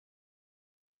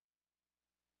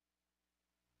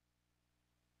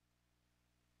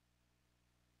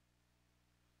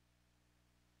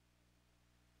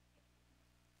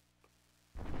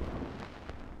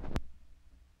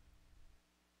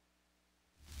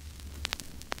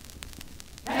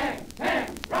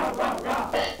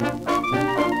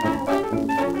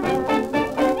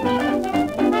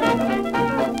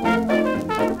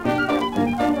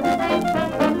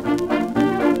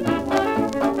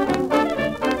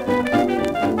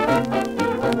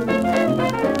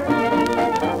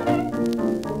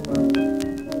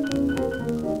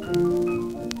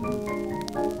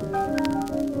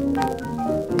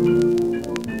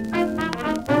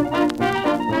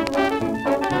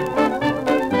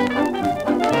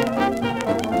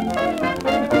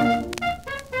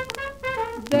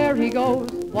There he goes,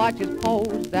 watch his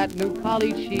pose, that new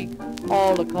college chic.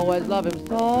 All the co-eds love him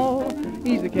so.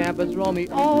 He's the campus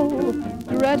Romeo,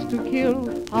 dressed to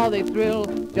kill. How they thrill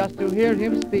just to hear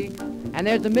him speak. And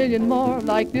there's a million more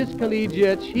like this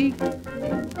collegiate chic.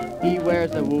 He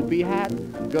wears a whoopee hat,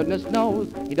 goodness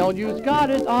knows. He don't use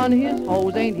garters on his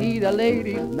hose. Ain't he the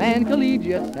ladies' man,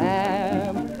 Collegiate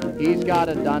Sam? He's got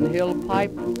a Dunhill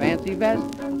pipe, fancy vest,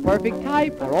 perfect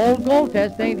type for old gold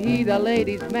test. Ain't he the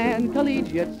ladies' man,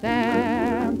 Collegiate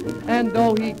Sam? And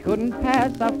though he couldn't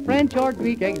pass a French or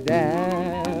Greek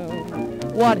exam,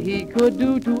 what he could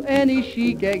do to any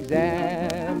chic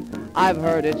exam, I've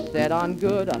heard it said on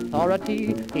good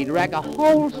authority, he'd wreck a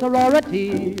whole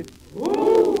sorority.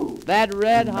 Ooh! That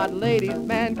red-hot ladies'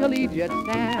 man, Collegiate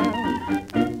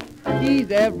Sam.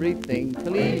 He's everything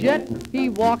collegiate. He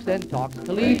walks and talks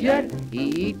collegiate. He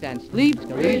eats and sleeps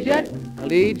collegiate.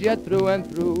 Collegiate through and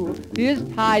through. His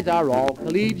ties are all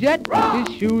collegiate.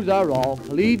 His shoes are all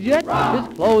collegiate. His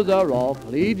clothes are all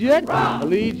collegiate.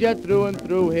 Collegiate through and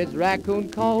through. His raccoon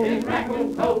coat.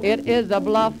 It is a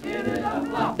bluff.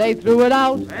 They threw it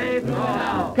out.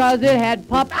 'Cause it had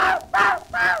pups.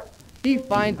 He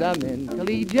finds them in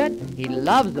collegiate, he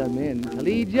loves them in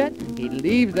collegiate, he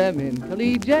leaves them in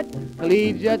collegiate,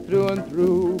 collegiate through and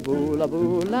through, boola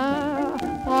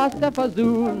boola, pasta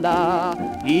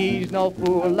fazula, he's no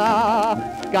foola,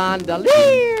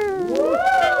 scandalier.